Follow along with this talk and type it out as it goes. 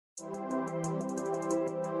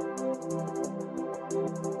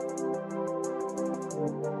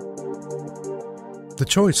The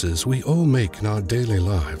choices we all make in our daily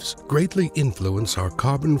lives greatly influence our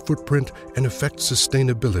carbon footprint and affect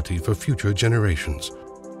sustainability for future generations.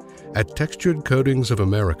 At Textured Coatings of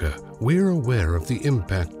America, we're aware of the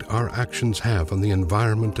impact our actions have on the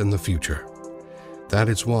environment and the future. That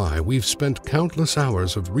is why we've spent countless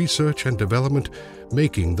hours of research and development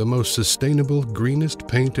making the most sustainable, greenest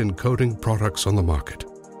paint and coating products on the market.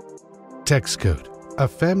 Tex-Cote, a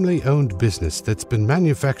family-owned business that's been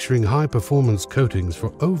manufacturing high-performance coatings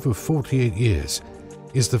for over 48 years,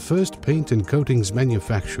 is the first paint and coatings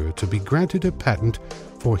manufacturer to be granted a patent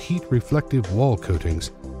for heat-reflective wall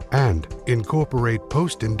coatings and incorporate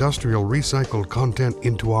post-industrial recycled content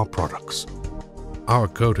into our products. Our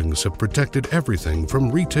coatings have protected everything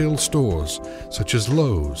from retail stores such as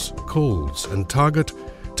Lowe's, Kohl's, and Target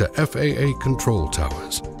to FAA control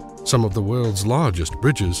towers, some of the world's largest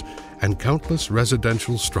bridges, and countless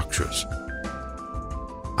residential structures.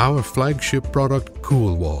 Our flagship product,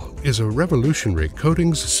 COOLWALL, is a revolutionary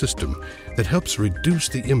coatings system that helps reduce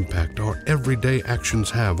the impact our everyday actions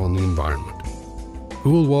have on the environment.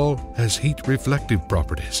 COOLWALL has heat-reflective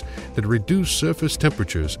properties that reduce surface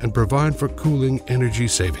temperatures and provide for cooling energy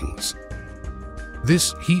savings.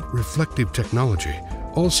 This heat-reflective technology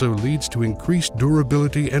also leads to increased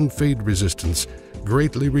durability and fade resistance,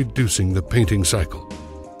 greatly reducing the painting cycle.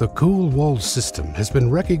 The COOLWALL system has been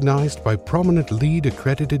recognized by prominent LEED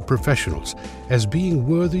accredited professionals as being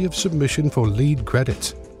worthy of submission for LEED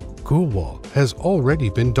credits. COOLWALL has already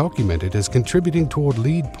been documented as contributing toward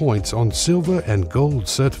LEED points on silver and gold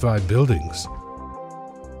certified buildings.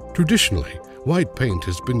 Traditionally, white paint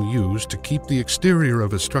has been used to keep the exterior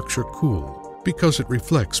of a structure cool because it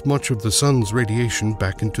reflects much of the sun's radiation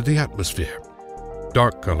back into the atmosphere.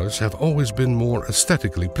 Dark colors have always been more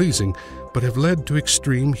aesthetically pleasing, but have led to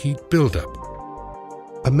extreme heat buildup.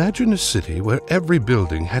 Imagine a city where every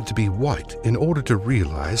building had to be white in order to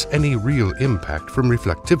realize any real impact from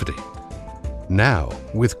reflectivity. Now,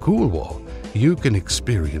 with COOLWALL, you can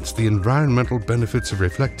experience the environmental benefits of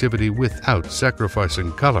reflectivity without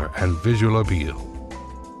sacrificing color and visual appeal.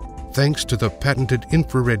 Thanks to the patented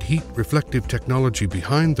infrared heat reflective technology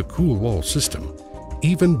behind the COOLWALL system,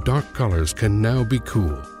 even dark colors can now be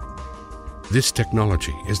cool. This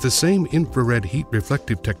technology is the same infrared heat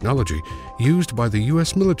reflective technology used by the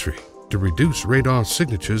U.S. military to reduce radar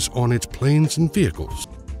signatures on its planes and vehicles.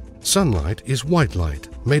 Sunlight is white light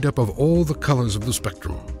made up of all the colors of the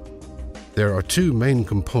spectrum. There are two main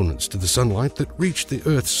components to the sunlight that reach the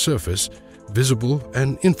Earth's surface: visible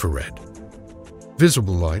and infrared.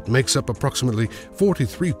 Visible light makes up approximately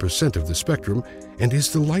 43% of the spectrum and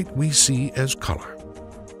is the light we see as color.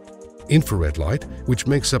 Infrared light, which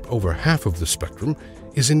makes up over half of the spectrum,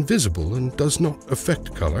 is invisible and does not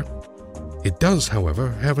affect color. It does,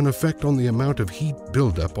 however, have an effect on the amount of heat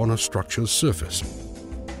buildup on a structure's surface.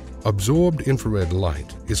 Absorbed infrared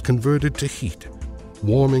light is converted to heat,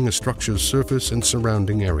 warming a structure's surface and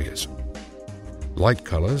surrounding areas. Light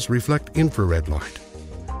colors reflect infrared light,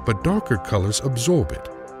 but darker colors absorb it,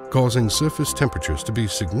 causing surface temperatures to be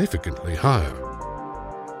significantly higher.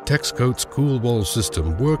 Tex-Cote's COOLWALL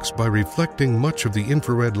system works by reflecting much of the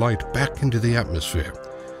infrared light back into the atmosphere,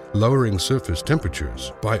 lowering surface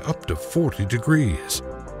temperatures by up to 40 degrees.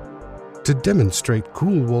 To demonstrate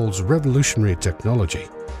COOLWALL's revolutionary technology,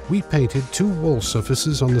 we painted two wall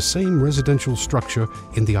surfaces on the same residential structure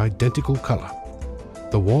in the identical color.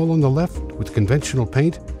 The wall on the left with conventional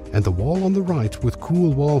paint and the wall on the right with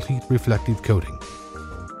COOLWALL heat reflective coating.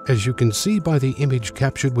 As you can see by the image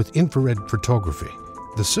captured with infrared photography,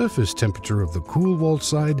 the surface temperature of the COOLWALL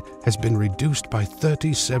side has been reduced by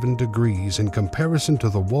 37 degrees in comparison to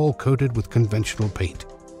the wall coated with conventional paint.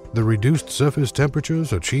 The reduced surface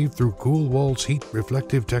temperatures achieved through COOLWALL's heat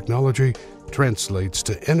reflective technology translates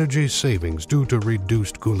to energy savings due to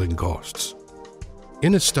reduced cooling costs.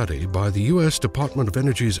 In a study by the U.S. Department of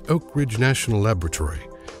Energy's Oak Ridge National Laboratory,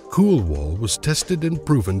 COOLWALL was tested and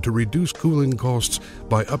proven to reduce cooling costs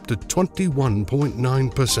by up to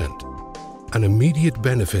 21.9%. An immediate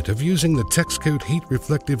benefit of using the Tex-Cote heat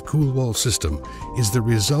reflective COOLWALL system is the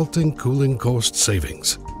resulting cooling cost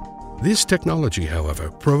savings. This technology,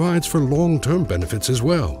 however, provides for long-term benefits as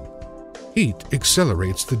well. Heat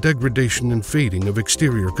accelerates the degradation and fading of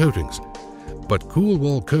exterior coatings, but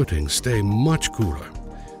COOLWALL coatings stay much cooler.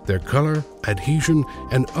 Their color, adhesion,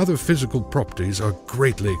 and other physical properties are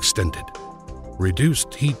greatly extended.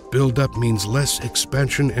 Reduced heat buildup means less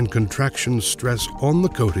expansion and contraction stress on the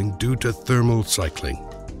coating due to thermal cycling.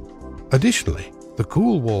 Additionally, the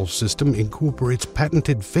COOLWALL system incorporates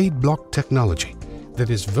patented fade block technology that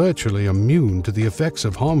is virtually immune to the effects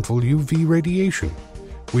of harmful UV radiation,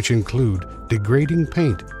 which include degrading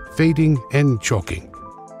paint, fading, and chalking.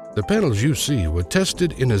 The panels you see were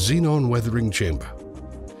tested in a xenon weathering chamber,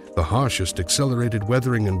 the harshest accelerated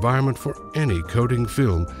weathering environment for any coating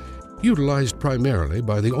film, utilized primarily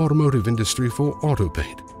by the automotive industry for auto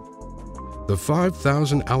paint. The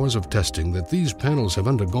 5,000 hours of testing that these panels have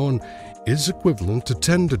undergone is equivalent to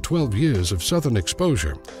 10 to 12 years of southern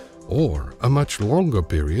exposure, or a much longer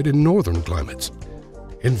period in northern climates.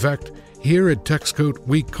 In fact, here at Tex-Cote,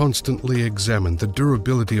 we constantly examine the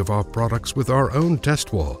durability of our products with our own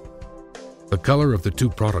test wall. The color of the two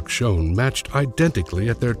products shown matched identically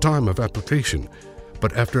at their time of application,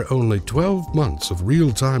 but after only 12 months of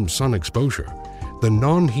real-time sun exposure, the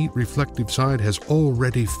non-heat reflective side has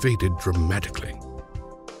already faded dramatically.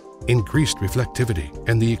 Increased reflectivity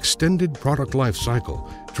and the extended product life cycle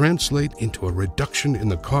translate into a reduction in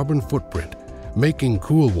the carbon footprint, making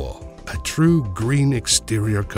COOLWALL a true green exterior coat.